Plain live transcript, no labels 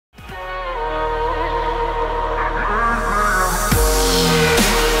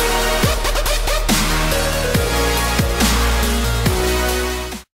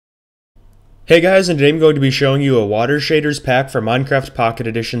Hey guys, and today I'm going to be showing you a water shaders pack for Minecraft Pocket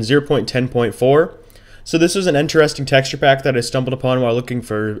Edition 0.10.4. So this is an interesting texture pack that I stumbled upon while looking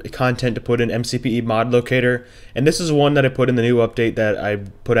for content to put in MCPE mod locator, and this is one that I put in the new update that I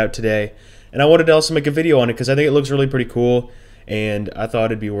put out today. And I wanted to also make a video on it because I think it looks really pretty cool, and I thought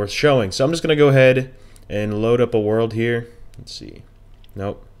it'd be worth showing. So I'm just going to go ahead and load up a world here. Let's see.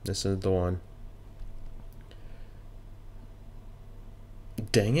 Nope, this isn't the one.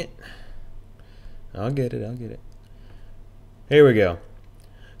 Dang it. I'll get it. Here we go.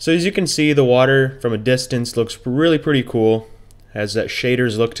 So as you can see, the water from a distance looks really pretty cool. Has that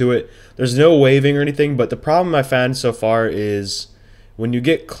shaders look to it. There's no waving or anything, but the problem I found so far is when you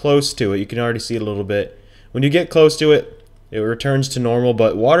get close to it, you can already see it a little bit. When you get close to it, it returns to normal,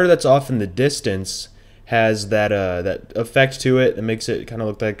 but water that's off in the distance has that effect to it that makes it kind of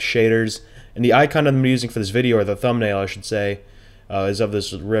look like shaders. And the icon I'm using for this video, or the thumbnail I should say, is of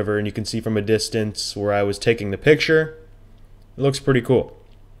this river, and you can see from a distance where I was taking the picture. It looks pretty cool.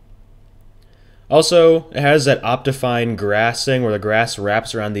 Also, it has that Optifine grassing where the grass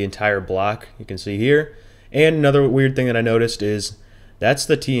wraps around the entire block. You can see here. And another weird thing that I noticed is that's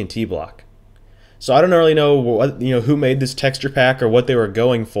the TNT block. So I don't really know what, who made this texture pack or what they were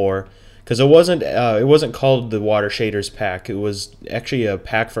going for, because it wasn't called the Water Shaders pack. It was actually a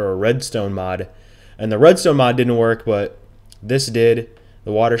pack for a redstone mod, and the redstone mod didn't work, but this did.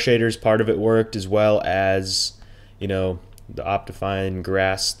 The water shaders part of it worked, as well as, the Optifine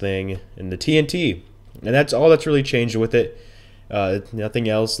grass thing and the TNT. And that's all that's really changed with it. Nothing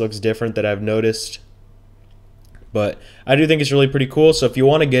else looks different that I've noticed. But I do think it's really pretty cool. So if you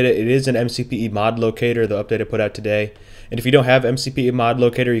want to get it, it is an MCPE mod locator, the update I put out today. And if you don't have MCPE mod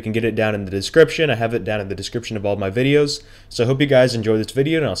locator, you can get it down in the description. I have it down in the description of all my videos. So I hope you guys enjoy this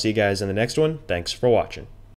video, and I'll see you guys in the next one. Thanks for watching.